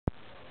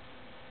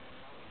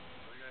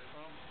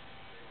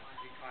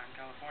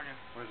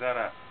Where's that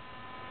at?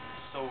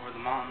 Just over the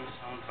mountains,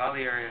 on the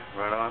valley area.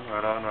 Right on,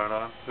 right on, right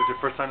on. This is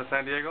your first time to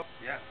San Diego?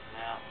 Yeah.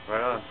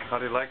 Right on. How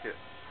do you like it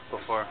so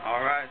far?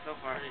 Alright, so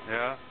far.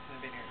 Yeah?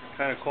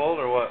 Kind of cold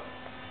or what?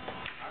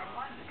 I don't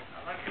mind it. I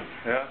like it.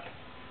 Yeah?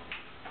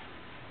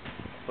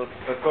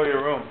 Let's go to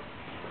your room.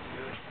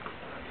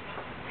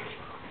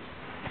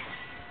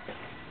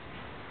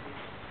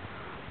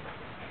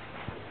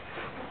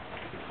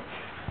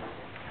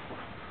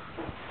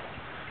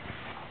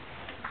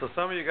 So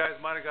some of you guys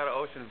might have got an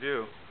ocean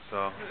view,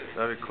 so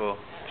that'd be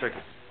cool. Check.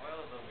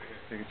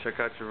 You can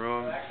check out your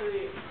room.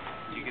 Actually,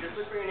 you can just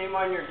look for your name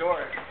on your door,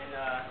 and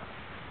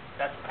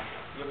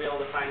you'll be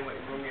able to find what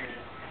room you're in.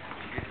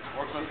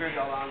 Work up here?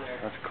 All on there.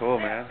 That's cool,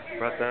 man.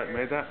 Brought that,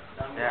 made that?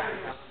 Yeah.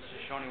 It's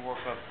a Shoshone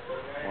work up.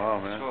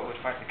 Wow, man. That's what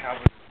would fight the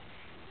cowboys.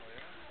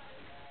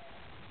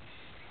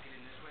 Get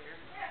in this way here,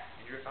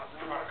 and you're out the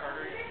product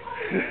artery.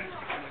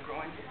 On the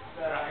groin.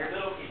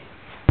 Little key.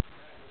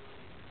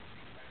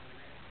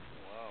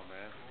 Wow,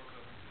 man.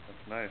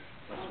 That's nice.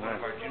 That's One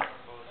of our nice. junior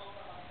bows.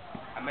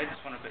 I made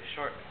this one a bit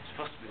short. It's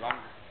supposed to be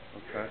longer.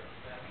 Okay.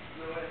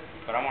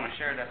 But I want to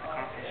share it at the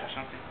conference or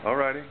something.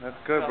 Alrighty, that's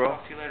good, bro. I'll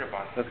talk to you later,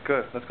 boss. That's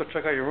good. Let's go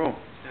check out your room.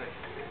 Let's do it.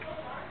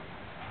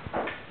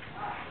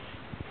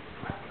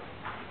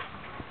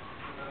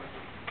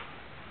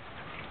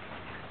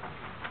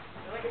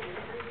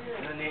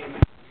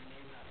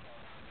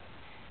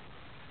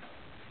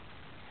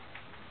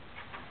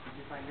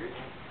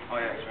 Oh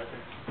yeah, it's right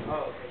there.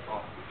 Oh, okay.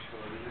 Oh,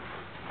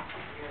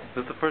 Is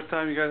this the first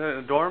time you guys had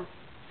a dorm?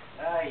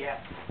 Yeah.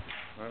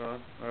 Right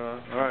on, right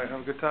on. Alright, have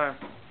a good time.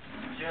 Do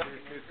you have a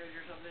fridge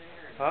or something in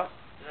here? Huh?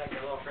 Is that like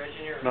a little fridge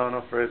in here? No,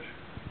 no fridge.